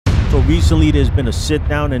So recently there's been a sit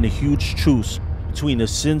down and a huge truce between the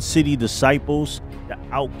Sin City Disciples, the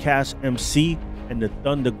Outlaws MC, and the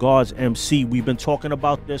ThunderGuards MC. We've been talking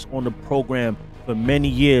about this on the program for many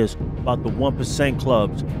years, about the 1%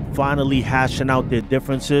 clubs finally hashing out their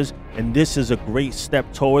differences, and this is a great step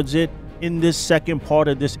towards it. In this second part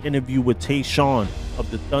of this interview with Shon of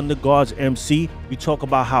the ThunderGuards MC, we talk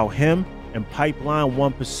about how him and Pipeline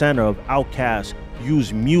 1%er of Outlaws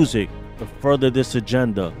use music to further this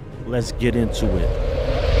agenda. Let's get into it.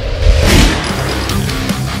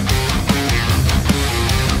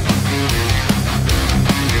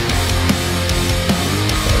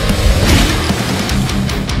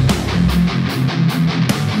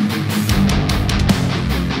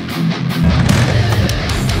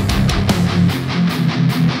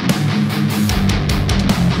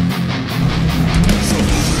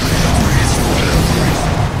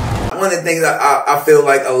 One of the things I feel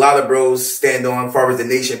like a lot of bros stand on as far as the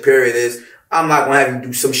nation period is, I'm not going to have you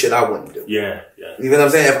do some shit I wouldn't do. Yeah. You know what I'm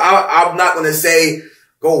saying? If I'm not going to say,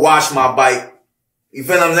 go wash my bike. You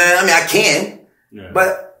feel what I'm saying? I mean, I can,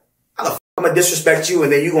 but how the fuck I'm going to disrespect you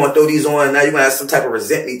and then you're going to throw these on and now you're going to have some type of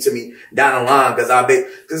resentment to me down the line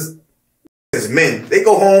because men, they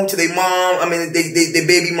go home to their mom, I mean, they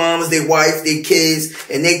baby moms, their wife, their kids,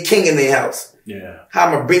 and they king in their house. Yeah. How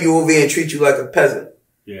I'm going to bring you over here and treat you like a peasant.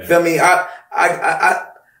 Yeah. Feel me? I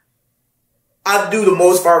do the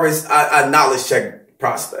most far as I knowledge check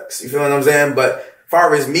prospects. You feel what I'm saying? But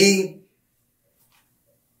far as me,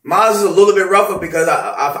 mine is a little bit rougher because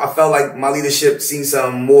I felt like my leadership seen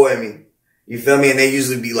something more in me. You feel me? And they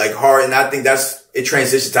usually be like hard, and I think it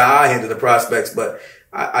transitions to how I handle the prospects. But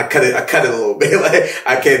I cut it a little bit. Like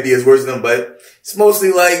I can't be as worse than them, but it's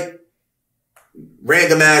mostly like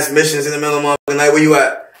random ass missions in the middle of the night. Where you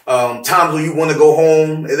at? Times when you want to go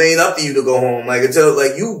home, it ain't up to you to go home. Like until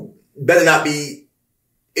like you better not be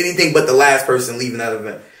anything but the last person leaving that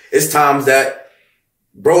event. It's times that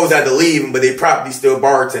bros had to leave, but they probably still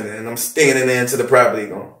bartending, and I'm staying in there until the property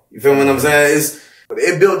gone. You feel what I'm saying?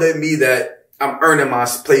 It built in me that I'm earning my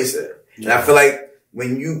place there, and I feel like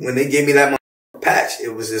when they gave me that patch,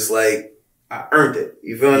 it was just like I earned it.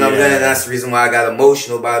 You feel what I'm saying? And that's the reason why I got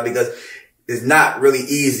emotional about it, because it's not really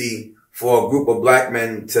easy for a group of black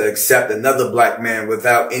men to accept another black man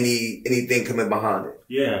without anything coming behind it.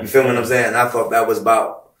 Yeah. You feel what I'm saying? I thought that was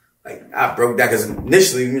about, like, I broke down because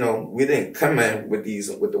initially, you know, we didn't come in with the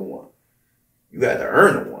one. You had to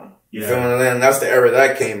earn the one. You feel what I'm saying? That's the era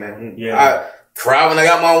that I came in. Yeah. I cried when I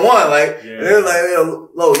got my one. Like, it was like,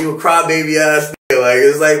 Lo, you a crybaby ass nigga. Like,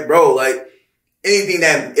 it's like, bro, like, anything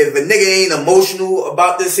that, if a nigga ain't emotional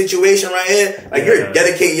about this situation right here, like, you're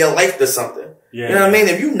dedicating your life to something. Yeah. You know what I mean?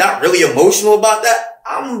 If you're not really emotional about that,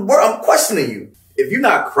 I'm questioning you. If you're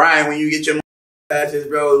not crying when you get your patches,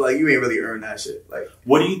 bro, like you ain't really earned that shit. Like,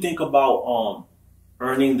 what do you think about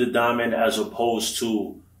earning the diamond as opposed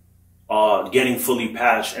to getting fully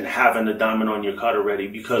patched and having the diamond on your cut already?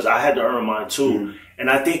 Because I had to earn mine too, and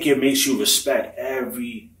I think it makes you respect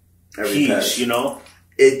every piece. Patch. You know,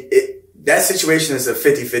 that situation is a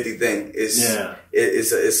 50-50 thing. It's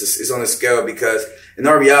on a scale because in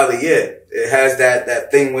our reality, it has that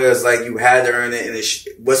thing where it's like you had to earn it, and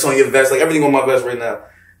what's on your vest, like everything on my vest right now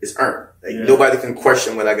is earned. Like nobody can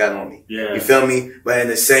question what I got on me. Yeah. You feel me? But in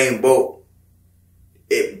the same boat,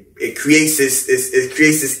 it creates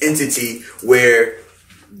this entity where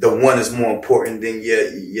the one is more important than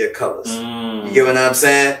your colors. You get what I'm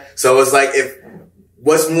saying? So it's like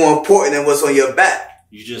what's more important than what's on your back?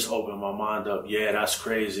 You just opened my mind up. Yeah, that's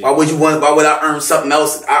crazy. Why would I earn something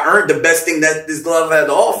else? I earned the best thing that this glove had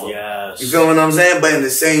to offer. Yes. You feel what I'm saying? But in the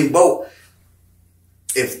same boat,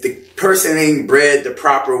 if the person ain't bred the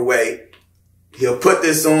proper way, he'll put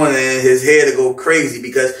this on and his hair to go crazy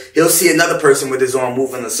because he'll see another person with his arm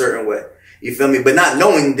moving a certain way. You feel me? But not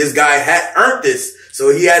knowing this guy had earned this. So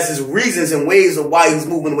he has his reasons and ways of why he's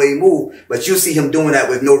moving the way he moves. But you see him doing that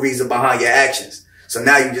with no reason behind your actions. So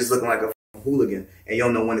now you're just looking like a hooligan, and you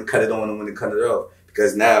don't know when to cut it on and when to cut it off,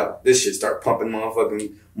 because now this shit start pumping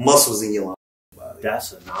motherfucking muscles in your body.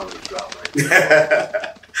 That's a knowledge drop right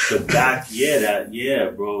there. The back,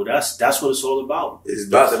 bro. That's what it's all about. It's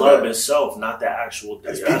about the club itself, not the actual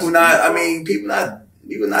thing. People not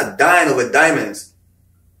dying over diamonds.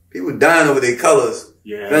 People dying over their colors.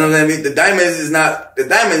 Yeah. You know what I mean? The diamond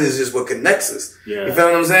is just what connects us. Yeah. You feel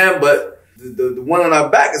what I'm saying? But the one on our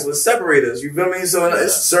back is what separates us. You feel me? So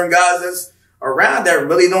it's certain guys that's around that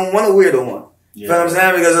really don't want to wear the one. You know what I'm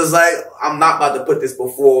saying? Because it's like, I'm not about to put this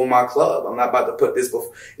before my club. I'm not about to put this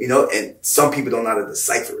before, you know, and some people don't know how to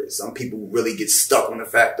decipher it. Some people really get stuck on the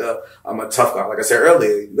fact of, I'm a tough guy. Like I said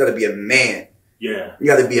earlier, you gotta be a man Yeah. You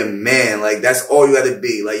got to be a man. Like, that's all you got to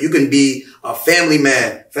be. Like, you can be a family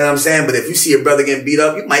man. You know what I'm saying? But if you see your brother getting beat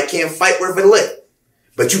up, you might can't fight worth a lick.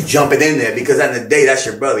 But you jumping in there because at the end of the day, that's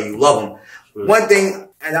your brother. You love him. Sure. One thing,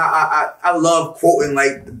 and I love quoting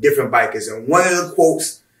like the different bikers. And one of the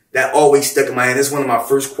quotes that always stuck in my head, this is one of my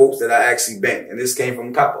first quotes that I actually banked. And this came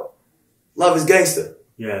from Capo. Love is gangster.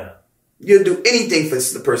 Yeah. You'll do anything for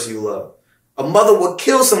the person you love. A mother will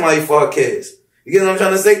kill somebody for her kids. You get what I'm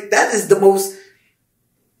trying to say? That is the most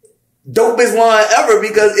dopest line ever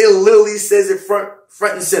because it literally says it front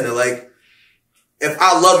and center. Like, if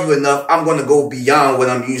I love you enough, I'm going to go beyond what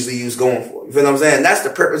I'm usually going for. You feel what I'm saying? That's the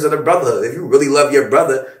purpose of the brotherhood. If you really love your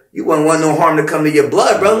brother, you wouldn't want no harm to come to your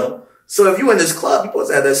blood, brother. So if you in this club, you're supposed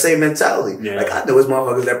to have that same mentality. Yeah. Like, I know it's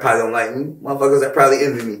motherfuckers that probably don't like me, motherfuckers that probably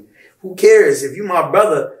envy me. Who cares? If you my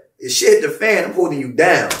brother, if shit hit the fan, I'm holding you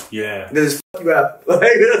down. Yeah. Then it's fuck you out. Like,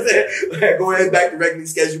 you know what I'm saying? Like, go ahead back to regularly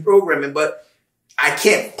scheduled programming, but I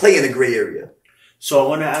can't play in the gray area. So I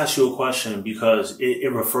want to ask you a question because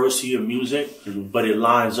it refers to your music, but it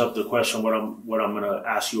lines up the question what I'm going to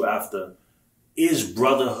ask you after. Is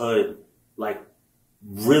brotherhood like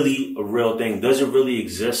really a real thing? Does it really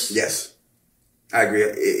exist? Yes, I agree.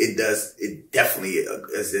 It does. It definitely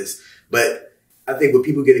exists. But I think what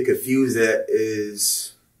people get it confused at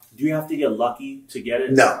is, do you have to get lucky to get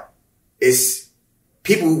it? No, it's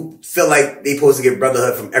people feel like they supposed to get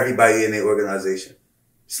brotherhood from everybody in their organization.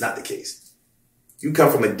 It's not the case. You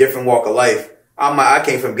come from a different walk of life. I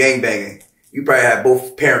came from gangbanging. You probably had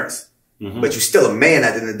both parents, but you're still a man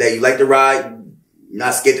at the end of the day. You like to ride. You're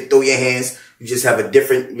not scared to throw your hands. You just have a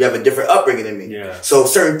different upbringing than me. Yeah. So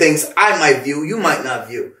certain things I might view, you might not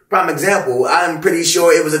view. Prime example, I'm pretty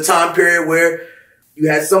sure it was a time period where you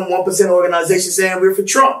had some 1% organization saying we're for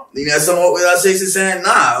Trump. You had some organization saying,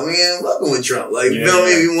 nah, we ain't fucking with Trump. Like, you feel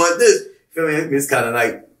me? If you want this. You feel me? It's kind of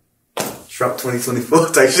like Trump 2024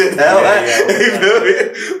 type shit now. You feel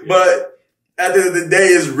me? But at the end of the day,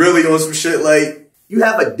 it's really on some shit like, you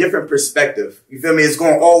have a different perspective. You feel me? It's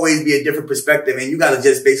going to always be a different perspective. And you got to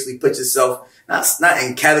just basically put yourself, not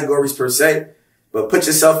in categories per se, but put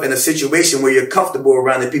yourself in a situation where you're comfortable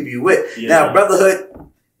around the people you with. Yeah. Now, brotherhood,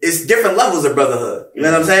 it's different levels of brotherhood. You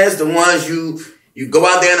know what I'm saying? It's the ones you go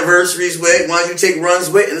out to anniversaries with, ones you take runs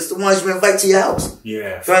with, and it's the ones you invite to your house. Yeah. You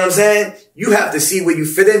know what I'm saying? You have to see where you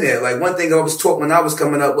fit in there. Like, one thing I was taught when I was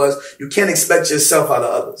coming up was you can't expect yourself out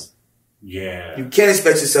of others. Yeah. You can't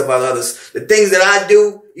expect yourself out of others. The things that I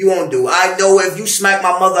do, you won't do. I know if you smack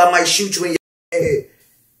my mother, I might shoot you in your head.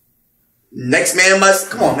 Next man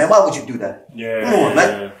must, come on, man, why would you do that? Yeah. Come on,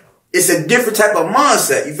 man. It's a different type of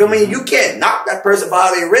mindset. You feel me? You can't knock that person for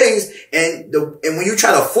how they raised. And when you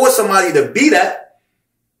try to force somebody to be that,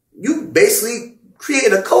 you basically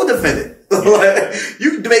create a co-defendant. Like,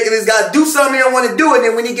 you making this guy do something he don't want to do, and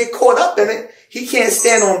then when he get caught up in it, he can't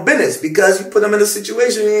stand on business because you put him in a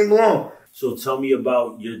situation he ain't belong. So tell me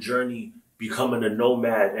about your journey becoming a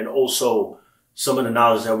nomad, and also some of the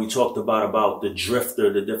knowledge that we talked about the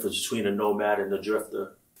drifter, the difference between a nomad and a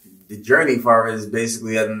drifter. The journey far is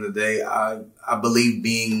basically, at the end of the day, I believe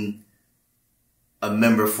being a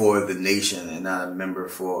member for the nation and not a member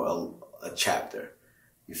for a chapter.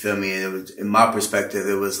 You feel me? And it was, in my perspective,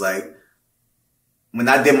 it was like, when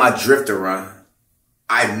I did my drifter run,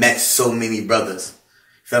 I met so many brothers.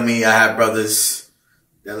 You feel me? I had brothers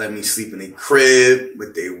that let me sleep in their crib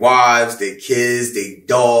with their wives, their kids, their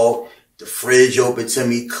dog, the fridge open to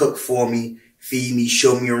me, cook for me, feed me,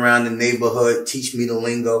 show me around the neighborhood, teach me the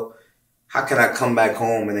lingo. How can I come back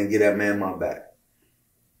home and then get that man my back?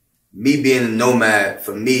 Me being a nomad,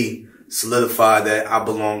 for me, solidified that I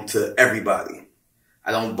belong to everybody.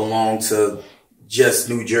 I don't belong to just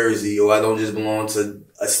New Jersey, or I don't just belong to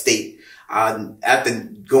a state. After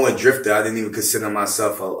going drifter, I didn't even consider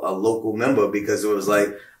myself a local member because it was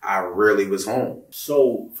like I rarely was home.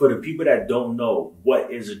 So for the people that don't know,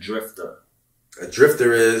 what is a drifter? A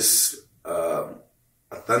drifter is a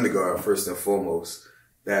ThunderGuard, first and foremost,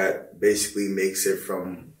 that basically makes it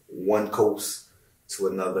from one coast to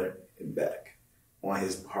another and back on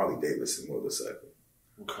his Harley Davidson motorcycle.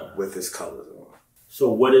 Okay. With his colors on.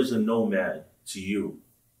 So what is a nomad to you?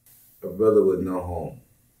 A brother with no home.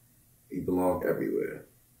 He belonged everywhere.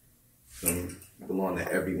 He belonged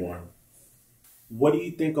to everyone. What do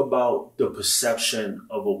you think about the perception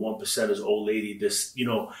of a 1%er's old lady? This,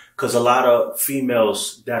 because a lot of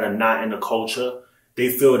females that are not in the culture, they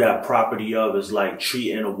feel that property of is like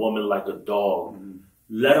treating a woman like a dog. Mm-hmm.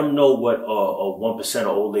 Let them know what a 1%er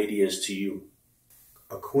old lady is to you.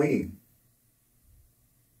 A queen.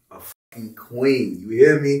 A fucking queen. You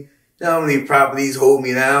hear me? You know how many properties hold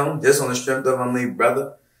me down just on the strength of I'm their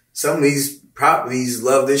brother? some of these properties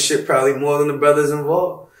love this shit probably more than the brothers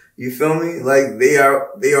involved. You feel me? Like they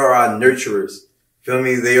are our nurturers. Feel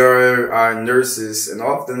me? They are our nurses and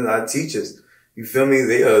often our teachers. You feel me?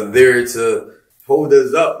 They are there to hold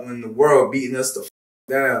us up when the world beating us the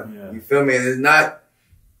down. Yeah. You feel me? And it's not,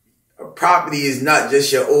 a property is not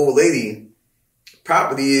just your old lady.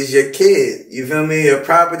 Property is your kid. You feel me? Your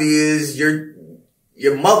property is your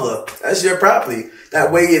mother. That's your property.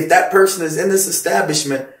 That way, if that person is in this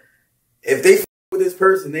establishment, if they with this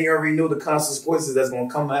person, they already know the consequences that's going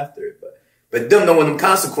to come after it. But them knowing them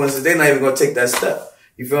consequences, they're not even going to take that step.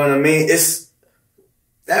 You feel what I mean?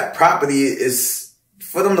 That property is,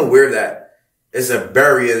 for them to wear that, it's a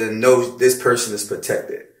barrier to know this person is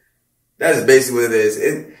protected. That's basically what it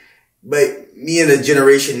is. But me in a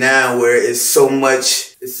generation now where it's so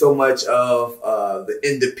much of the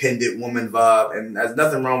independent woman vibe, and there's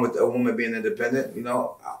nothing wrong with a woman being independent. You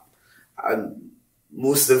know,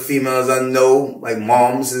 most of the females I know, like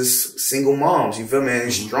moms, is single moms. You feel me?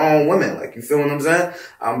 And strong women. Like, you feel what I'm saying?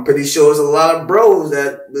 I'm pretty sure there's a lot of bros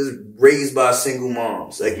that was raised by single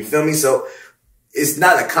moms. Like, you feel me? So it's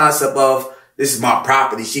not a concept of this is my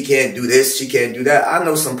property. She can't do this. She can't do that. I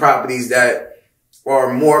know some properties that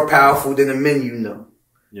are more powerful than the men you know.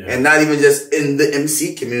 Yeah. And not even just in the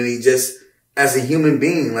MC community, just as a human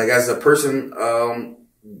being, like as a person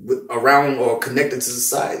around or connected to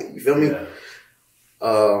society. You feel me? Yeah.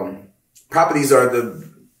 Properties are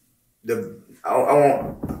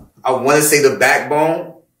I want to say the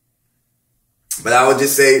backbone, but I would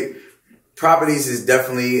just say properties is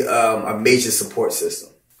definitely a major support system.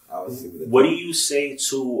 What do you say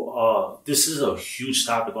to, this is a huge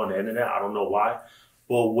topic on the internet, I don't know why,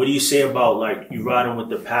 but what do you say about like you riding with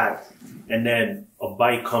the pack and then a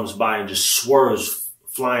bike comes by and just swerves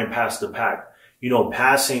flying past the pack? You know,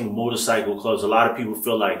 passing motorcycle clubs, a lot of people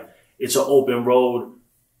feel like it's an open road.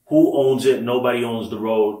 Who owns it? Nobody owns the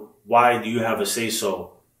road. Why do you have a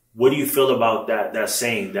say-so? What do you feel about that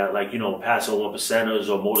saying that, like, you know, passing 1%ers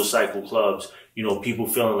or motorcycle clubs, you know, people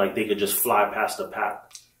feeling like they could just fly past the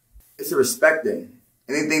pack? It's a respect thing.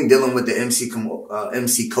 Anything dealing with the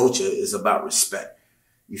MC culture is about respect.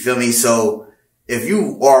 You feel me? So if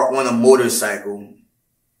you are on a motorcycle,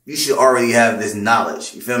 you should already have this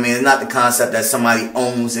knowledge. You feel me? It's not the concept that somebody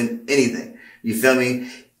owns in anything. You feel me?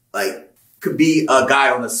 Like, could be a guy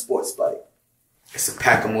on a sports bike. It's a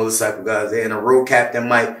pack of motorcycle guys there, and a road captain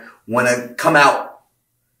might want to come out,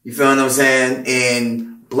 you feel what I'm saying,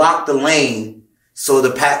 and block the lane so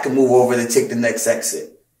the pack can move over to take the next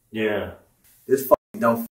exit. Yeah. This fucking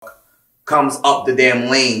dumb fuck comes up the damn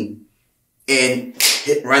lane and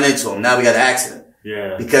run into him. Now we got an accident.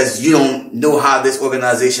 Yeah. Because you don't know how this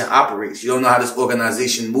organization operates. You don't know how this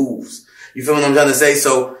organization moves. You feel what I'm trying to say?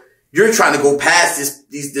 So you're trying to go past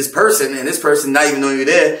this person, and this person not even knowing you're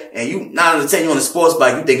there, and you 9 out of 10 you're on a sports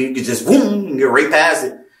bike, you think you could just boom and get right past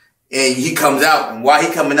it, and he comes out, and while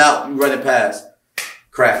he coming out, you running past,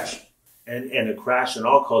 crash. And a crash in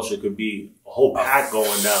our culture could be a whole pack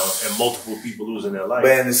going down and multiple people losing their life.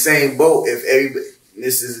 But in the same boat, if everybody,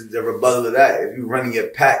 this is the rebuttal of that, if you're running your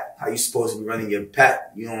pack, how you supposed to be running your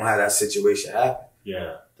pack, you don't have that situation happen.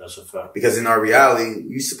 Yeah, that's a fact. Because in our reality,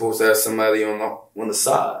 you're supposed to have somebody on the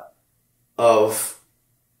side of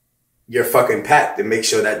your fucking pack to make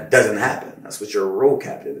sure that doesn't happen. That's what your road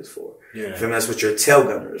captain is for. Yeah. That's what your tail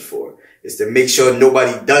gunner is for. Is to make sure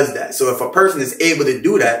nobody does that. So if a person is able to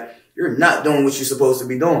do that, you're not doing what you're supposed to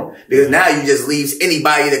be doing. Because now you just leaves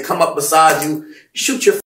anybody to come up beside you, shoot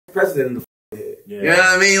your president in the head. Yeah. You know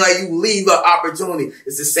what I mean? Like, you leave an opportunity.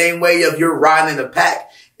 It's the same way if you're riding in a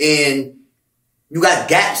pack and you got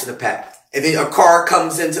gaps in the pack. And then a car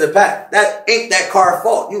comes into the pack. That ain't that car's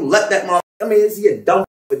fault. You let that motherfucker. I mean, is he a dumb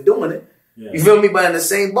for doing it? Yeah. You feel me? But in the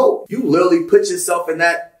same boat, you literally put yourself in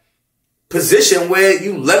that position where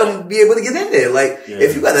you let them be able to get in there. Like,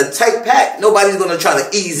 if you got a tight pack, nobody's going to try to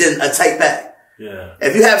ease in a tight pack. Yeah.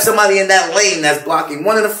 If you have somebody in that lane that's blocking,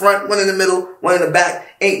 one in the front, one in the middle, one in the back,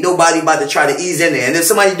 ain't nobody about to try to ease in there. And if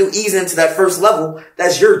somebody do ease into that first level,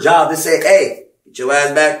 that's your job to say, hey, get your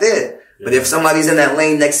ass back there. Yeah. But if somebody's in that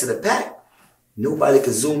lane next to the pack, nobody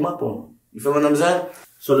can zoom up on them. You feel what I'm saying?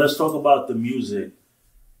 So let's talk about the music.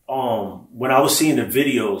 When I was seeing the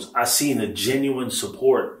videos, I seen a genuine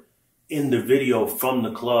support in the video from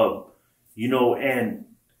the club, you know, and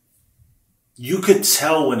you could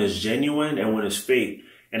tell when it's genuine and when it's fake.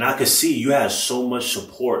 And I could see you had so much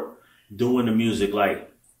support doing the music.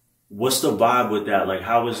 Like, what's the vibe with that? Like,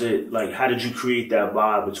 how is it? Like, how did you create that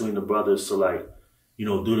vibe between the brothers to, like, you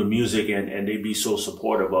know, do the music and they be so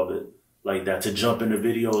supportive of it? Like that, to jump in the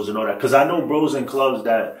videos and all that. Because I know bros in clubs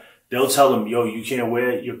that they'll tell them, yo, you can't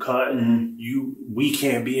wear your cut. We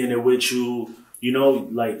can't be in it with you. You know,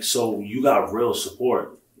 like, so you got real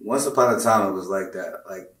support. Once upon a time, it was like that,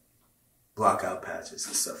 like blockout patches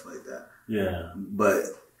and stuff like that. Yeah. But,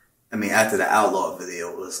 I mean, after the Outlaw video,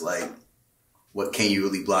 it was like, what can you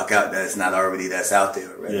really block out that's not already, that's out there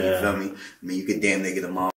already? Yeah. You feel me? I mean, you could damn near get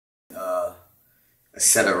a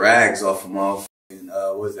set of rags off of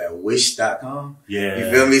what was that, wish.com? Yeah. You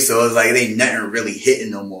feel me? So it's like, it ain't nothing really hitting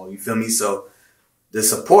no more. You feel me? So the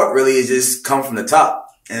support really is just come from the top.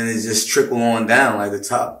 And it just trickle on down like the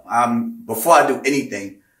top. Before I do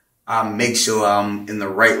anything, I make sure I'm in the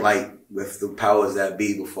right light with the powers that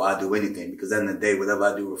be before I do anything. Because at the end of the day, whatever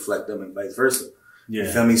I do reflect them and vice versa. Yeah.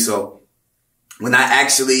 You feel me? So when I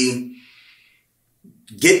actually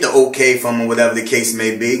get the okay from them, whatever the case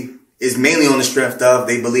may be, it's mainly on the strength of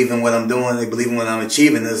they believe in what I'm doing. They believe in what I'm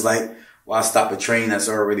achieving. It's like, well, I stop a train that's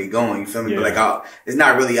already going. You feel me? Yeah. But like, it's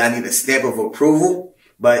not really, I need a stamp of approval,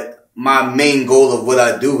 but my main goal of what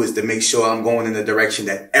I do is to make sure I'm going in the direction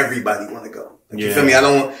that everybody want to go. Like, you feel me? I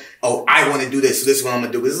don't, I want to do this, so this is what I'm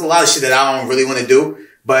going to do. There's a lot of shit that I don't really want to do,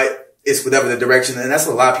 but it's whatever the direction. And that's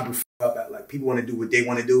what a lot of people f up at. Like, people want to do what they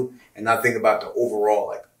want to do and not think about the overall,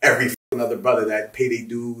 like every other brother that pay their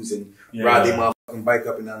dues and ride their motherfucking bike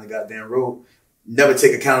up and down the goddamn road. Never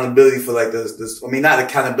take accountability for like this, I mean, not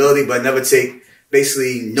accountability, but never take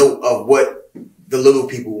basically note of what the little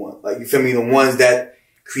people want. Like, you feel me? The ones that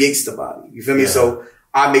creates the body. You feel me? So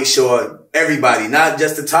I make sure everybody, not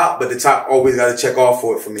just the top, but the top always got to check off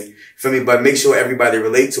for it for me. You feel me? But make sure everybody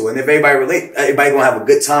relate to it. And if everybody relate, everybody gonna have a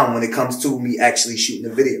good time when it comes to me actually shooting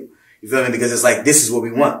the video. You feel me? Because it's like, this is what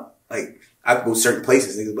we want. Like, I go certain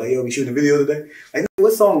places. Niggas like, yo, we shooting a video today? Like,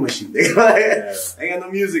 what song we shooting? I ain't got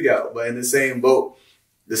no music out. But in the same boat,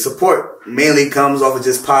 the support mainly comes off of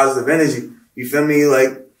just positive energy. You feel me?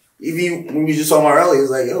 Like, even when we just talking about earlier,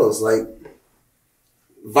 it's like, yo, it's like,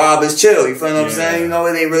 vibe is chill. You feel what I'm saying? You know,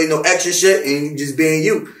 it ain't really no extra shit and you just being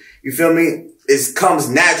you. You feel me? It comes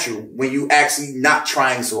natural when you actually not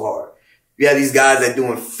trying so hard. You have these guys that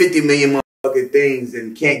doing 50 million motherfucking things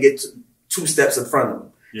and can't get two steps in front of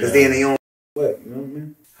them because they in their own way. You know what I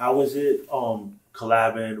mean? How was it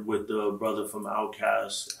collabing with the brother from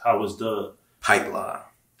Outcast? How was the pipeline?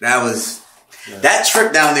 That was that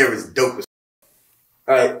trip down there was dope as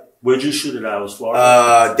all right. Where'd you shoot it at? Was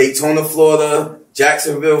Florida? Daytona, Florida.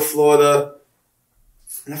 Jacksonville, Florida.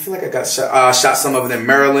 And I feel like I got shot some of it in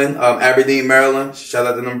Maryland, Aberdeen, Maryland. Shout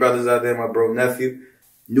out to them brothers out there, my bro nephew.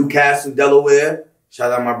 Newcastle, Delaware.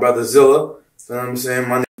 Shout out my brother Zilla. Feel what I'm saying?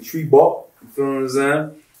 My name Tree Ball. You feel what I'm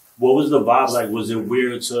saying? What was the vibe like? Was it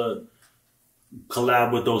weird to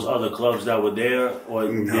collab with those other clubs that were there? Or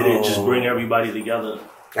did it just bring everybody together?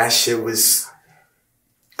 That shit was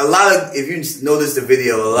a lot of, if you notice the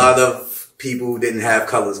video, a lot of people didn't have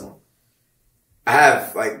colors on. I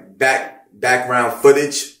have like background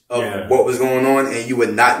footage of what was going on, and you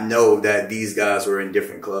would not know that these guys were in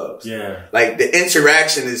different clubs. Yeah, like the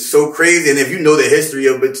interaction is so crazy, and if you know the history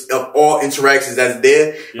of all interactions that's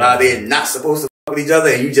there, they're not supposed to fuck with each other,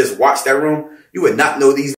 and you just watch that room, you would not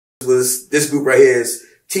know these was this group right here is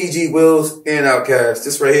TG Wills and Outcast.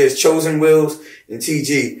 This right here is Chosen Wills and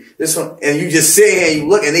TG. This one, and you just sit here and you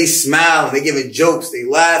look, and they smile and they giving jokes, they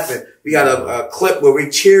laughing. We got a clip where we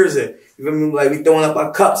cheersing. You feel me? Like, we throwing up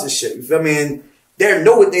our cups and shit. You feel me? And they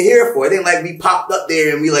know what they're here for. It ain't like we popped up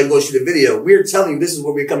there and we like go shoot a video. We're telling you this is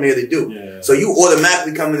what we're coming here to do. Yeah. So you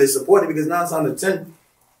automatically come in to support it because 9 times out of 10,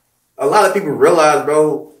 a lot of people realize,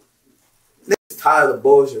 bro, niggas tired of the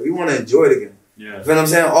bullshit. We want to enjoy it again. Yeah. You feel what I'm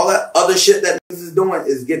saying? All that other shit that niggas is doing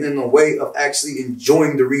is getting in the way of actually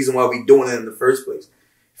enjoying the reason why we doing it in the first place.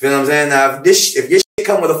 You feel what I'm saying? Now, if your shit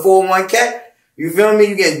come with a 401k, you feel me?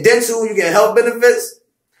 You getting dental, you getting health benefits,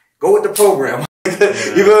 go with the program. You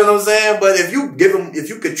feel what I'm saying? But if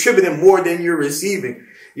you contributing more than you're receiving,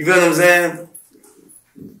 you feel what I'm saying?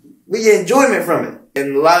 We get enjoyment from it.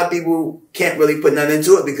 And a lot of people can't really put nothing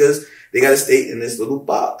into it because they got to stay in this little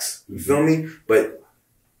box. You feel me? But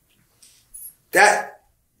that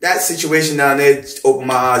situation down there just opened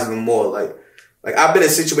my eyes even more. Like I've been in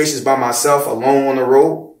situations by myself, alone on the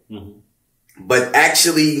road, but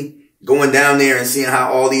actually going down there and seeing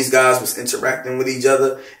how all these guys was interacting with each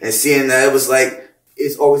other and seeing that it was like,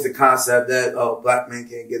 it's always the concept that, oh, black men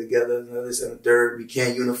can't get together, this and the third, we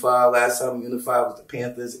can't unify. Last time we unified was the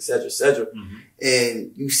Panthers, et cetera, et cetera.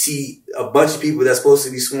 And you see a bunch of people that's supposed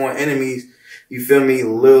to be sworn enemies, you feel me,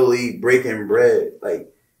 literally breaking bread.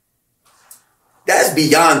 Like, that's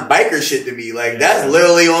beyond biker shit to me. Like, that's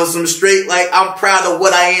literally on some straight, like, I'm proud of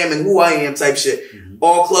what I am and who I am type shit.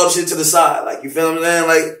 All club shit to the side. Like, you feel what I'm saying?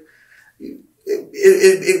 Like,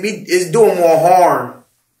 it's doing more harm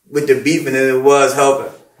with the beef, and it was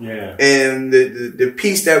helping. Yeah. And the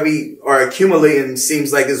peace that we are accumulating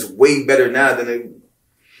seems like it's way better now than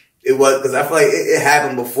it was, because I feel like it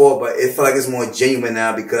happened before, but it feel like it's more genuine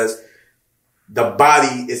now because the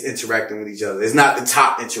body is interacting with each other. It's not the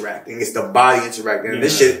top interacting, it's the body interacting. And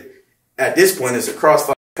this shit, at this point, is across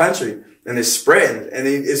the country, and it's spreading, and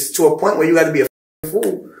it's to a point where you got to be a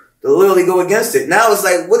fool to literally go against it. Now it's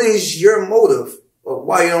like, what is your motive of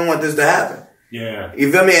why you don't want this to happen? Yeah.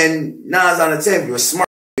 You feel me? And 9 out of 10, you're smart,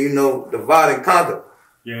 you know, divide and conquer.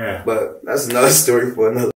 Yeah. But that's another story for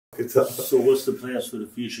another time. So what's the plans for the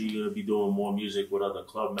future? You gonna be doing more music with other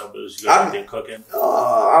club members? You got anything cooking?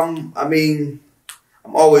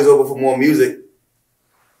 I'm always open for more music.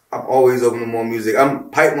 I'm always open to more music.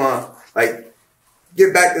 I'm pipeline. Like,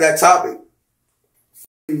 get back to that topic.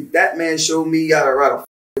 That man showed me how to ride a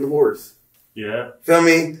fucking horse. Yeah. Feel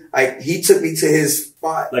me? Like, he took me to his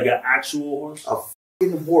spot. Like an actual horse? A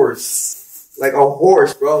fucking horse. Like a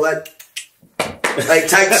horse, bro. Like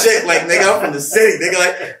type shit. Like, nigga, I'm from the city. Nigga,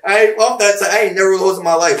 like, I ain't off that time. I ain't never rode a horse in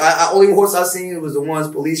my life. Only horse I seen was the ones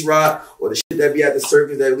police ride or the shit that be at the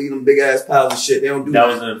circus that leave them big ass piles of shit. They don't do that.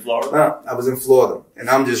 That was in Florida? No, I was in Florida. And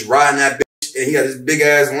I'm just riding that bitch. And he got this big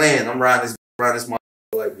ass land. I'm riding this motherfucker.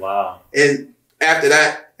 Like, wow. And after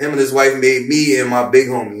that, him and his wife made me and my big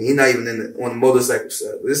homie. He not even on the motorcycle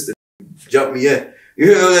side. This the jump me in. You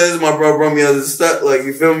know, this is my bro brought me out of the stuff. Like,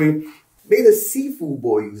 you feel me? Made a seafood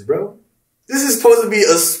boys, bro. This is supposed to be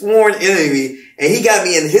a sworn enemy, and he got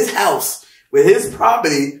me in his house with his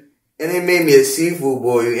property, and they made me a seafood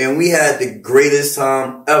boy, and we had the greatest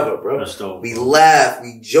time ever, bro. That's dope. We laughed,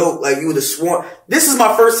 we joked, like you would have sworn. This is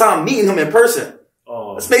my first time meeting him in person.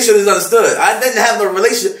 Oh. Let's make sure this is understood. I didn't have no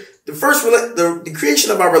relationship. The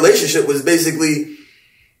creation of our relationship was basically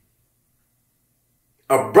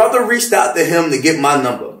a brother reached out to him to get my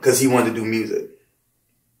number because he wanted to do music.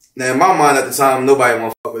 Now, in my mind at the time, nobody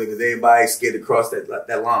want to fuck with it because everybody scared to cross that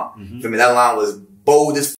line. Mm-hmm. Feel me? That line was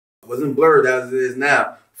bold as fuck. It wasn't blurred as it is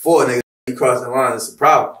now. Before niggas, you cross that line, it's a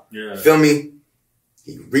problem. Yeah. Feel me?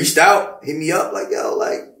 He reached out, hit me up, like, yo,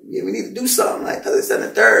 like, yeah, we need to do something. Like, this, that, and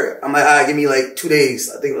the third. I'm like, all right, give me like 2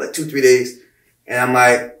 days. I think like 2-3 days. And I'm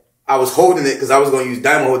like, I was holding it because I was going to use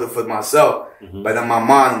diamond holder for myself. Mm-hmm. But in my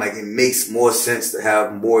mind, I'm like, it makes more sense to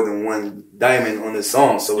have more than one diamond on this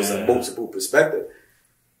song. So it's a multiple perspective.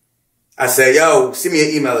 I said, yo, send me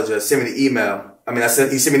an email address. Send me the email. I mean,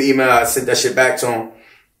 he sent me the email. I sent that shit back to him.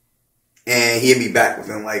 And he hit me back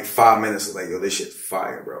within like 5 minutes. I was like, yo, this shit's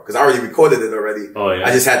fire, bro. Because I already recorded it already. Oh, yeah.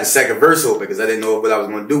 I just had the second verse open because I didn't know what I was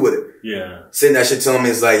going to do with it. Yeah. Send that shit to him.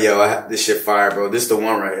 It's like, yo, this shit fire, bro. This the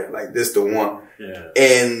one right here. Like, this the one. Yeah.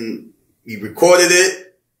 And we recorded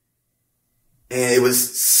it. And it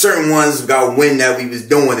was certain ones got wind that we was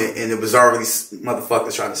doing it. And it was already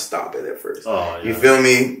motherfuckers trying to stop it at first. Oh, yeah. You feel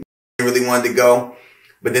me? Really wanted to go.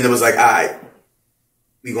 But then it was like, all right,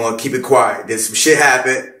 we going to keep it quiet. Then some shit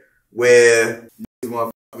happened where niggas want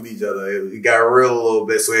to fuck with each other. It got real a little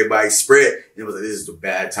bit, so everybody spread. And it was like, this is a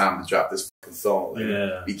bad time to drop this fucking song.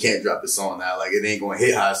 Like, we can't drop the song now. Like, it ain't going to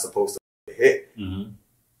hit how it's supposed to hit. Mm-hmm.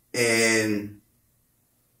 And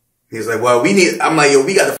he was like, well, I'm like, yo,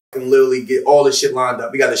 we got to fucking literally get all this shit lined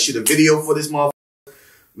up. We got to shoot a video for this motherfucker.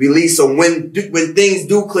 Release, so when things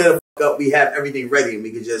do clear the fuck up, we have everything ready and we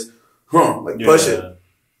can just push it.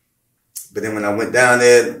 But then when I went down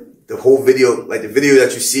there, the whole video, like the video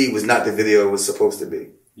that you see was not the video it was supposed to be.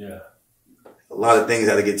 Yeah. A lot of things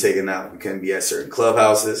had to get taken out. We couldn't be at certain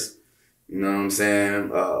clubhouses. You know what I'm saying?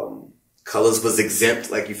 Colors was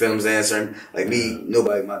exempt. Like, you feel what I'm saying? Certain, like me,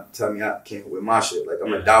 nobody might tell me I can't wear my shit. Like,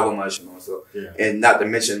 I'm gonna die with my shit on. So, and not to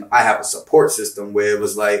mention, I have a support system where it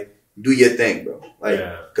was like, do your thing, bro.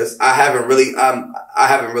 Like, cause I haven't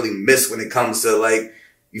really missed when it comes to like,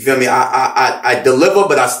 you feel me? I deliver,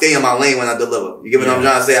 but I stay in my lane when I deliver. You get what I'm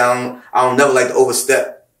trying to say? I don't never like to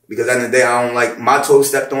overstep because at the end of the day, I don't like my toes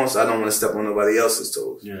stepped on, so I don't want to step on nobody else's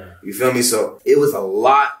toes. Yeah. You feel me? So it was a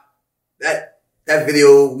lot. That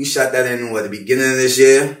video, we shot that in the beginning of this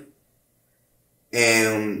year.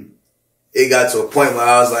 And it got to a point where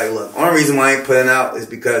I was like, look, only reason why I ain't putting out is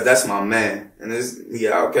because that's my man. And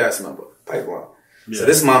Outcast member, Pipeline. Yeah. So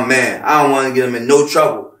this is my man. I don't want to get him in no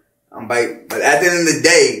trouble. But at the end of the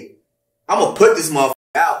day, I'm going to put this motherfucker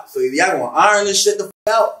out. So either y'all going to iron this shit the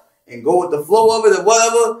fuck out and go with the flow of it or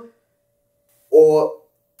whatever, or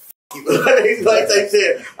like type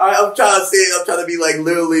shit. I'm trying to be like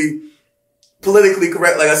literally politically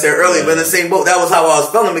correct, like I said earlier, but in the same boat, that was how I was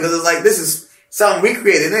feeling because it's like, this is something we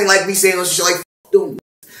created. It ain't like me saying no shit like, dude.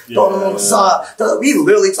 Throwing them on the side. We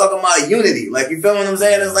literally talking about unity. Like, you feel what I'm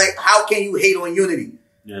saying? It's like, how can you hate on unity?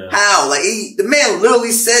 Yeah. How? Like, the man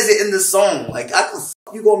literally says it in the song. Like, how the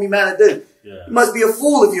fuck you gonna be mad at this? Yeah. You must be a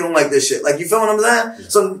fool if you don't like this shit. Like, you feel what I'm saying? Yeah.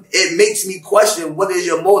 So it makes me question, what is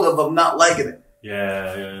your motive of not liking it?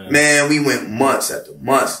 Yeah. Man, we went months after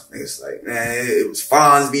months. It's like, man, it was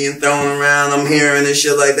fawns being thrown around. I'm hearing and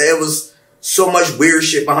shit like that. It was so much weird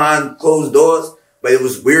shit behind closed doors. But it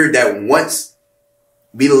was weird that once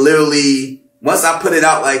I put it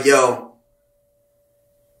out, like, yo,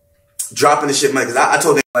 dropping the shit, man, because I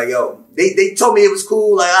told them, like, yo, they told me it was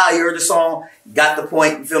cool. Like, you heard the song, got the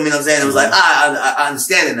point. You feel me what I'm saying? It was like, I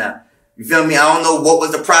understand it now. You feel me? I don't know what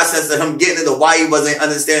was the process of him getting it or why he wasn't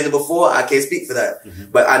understanding it before. I can't speak for that.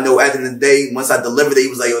 But I know at the end of the day, once I delivered it, he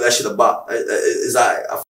was like, yo, that shit a bop. It's all right.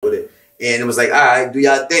 I fuck with it. And it was like, all right, do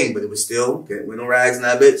y'all thing. But it was still, can't wear no rags in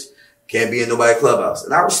that bitch. Can't be in nobody's clubhouse.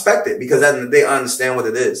 And I respect it because at the end of the day, I understand what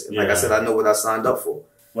it is. And like I said, I know what I signed up for.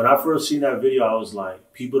 When I first seen that video, I was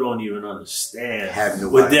like, people don't even understand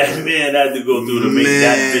what that man had to go through to make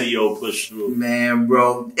that video push through. Man,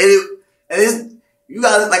 bro. You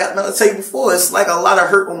guys, like I tell you before, it's like a lot of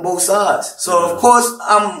hurt on both sides. So of course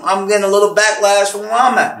I'm getting a little backlash from where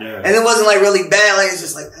I'm at. Yeah. And it wasn't like really bad, like it's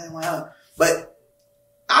just like, man, wow. But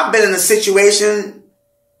I've been in a situation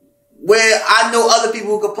where I know other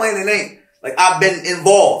people who complain and ain't. Like I've been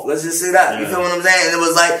involved. Let's just say that. Yeah. You feel what I'm saying? And it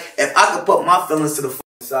was like, if I could put my feelings to the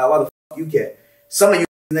side, why the fuck you can't? Some of you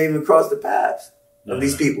ain't even cross the paths of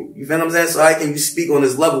these people. You feel what I'm saying? So how can you speak on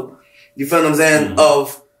this level? You feel what I'm saying?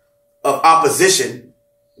 Of opposition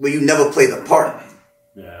where you never played a part.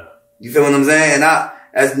 Yeah. You feel what I'm saying? And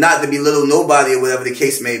as not to belittle nobody or whatever the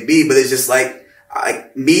case may be, but it's just like, I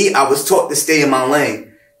was taught to stay in my lane.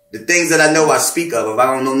 The things that I know I speak of. If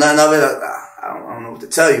I don't know none of it, I don't know what to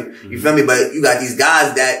tell you. You feel me? But you got these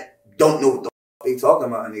guys that don't know what the fuck they talking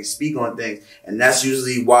about and they speak on things. And that's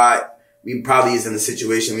usually why we probably is in the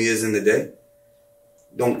situation we is in today.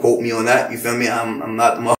 Don't quote me on that. You feel me? I'm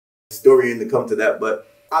not the historian to come to that, but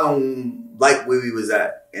I don't like where we was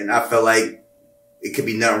at. And I felt like it could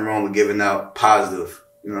be nothing wrong with giving out positive,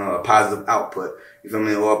 a positive output. You feel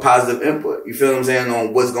me? Or a positive input. You feel what I'm saying?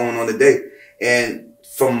 On what's going on today. And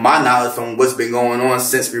from my knowledge, from what's been going on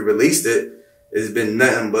since we released it, it's been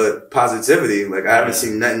nothing but positivity. Like I haven't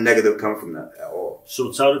seen nothing negative come from that at all.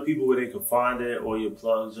 So tell the people where they can find it, or your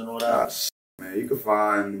plugs and all that. Man, you can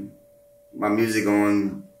find my music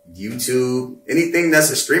on YouTube, anything that's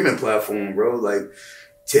a streaming platform, bro. Like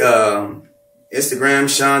Instagram,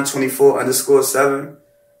 Shon24_7.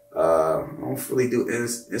 I don't really do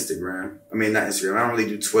Instagram. I mean, not Instagram. I don't really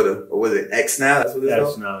do Twitter. Or was it X now? That's what it's called?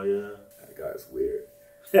 X now, yeah. That guy's weird.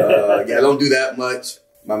 I don't do that much.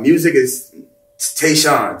 My music is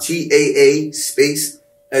Taeshon.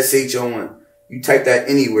 TAA_SHON. You type that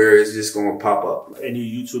anywhere, it's just going to pop up. And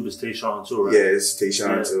your YouTube is Taeshon too, right? Yeah, it's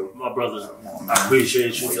Taeshon too. My brother, I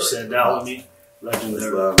appreciate you for sitting down with me.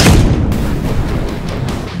 Legendary.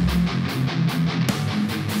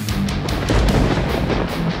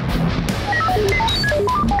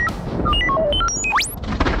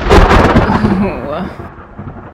 Wow.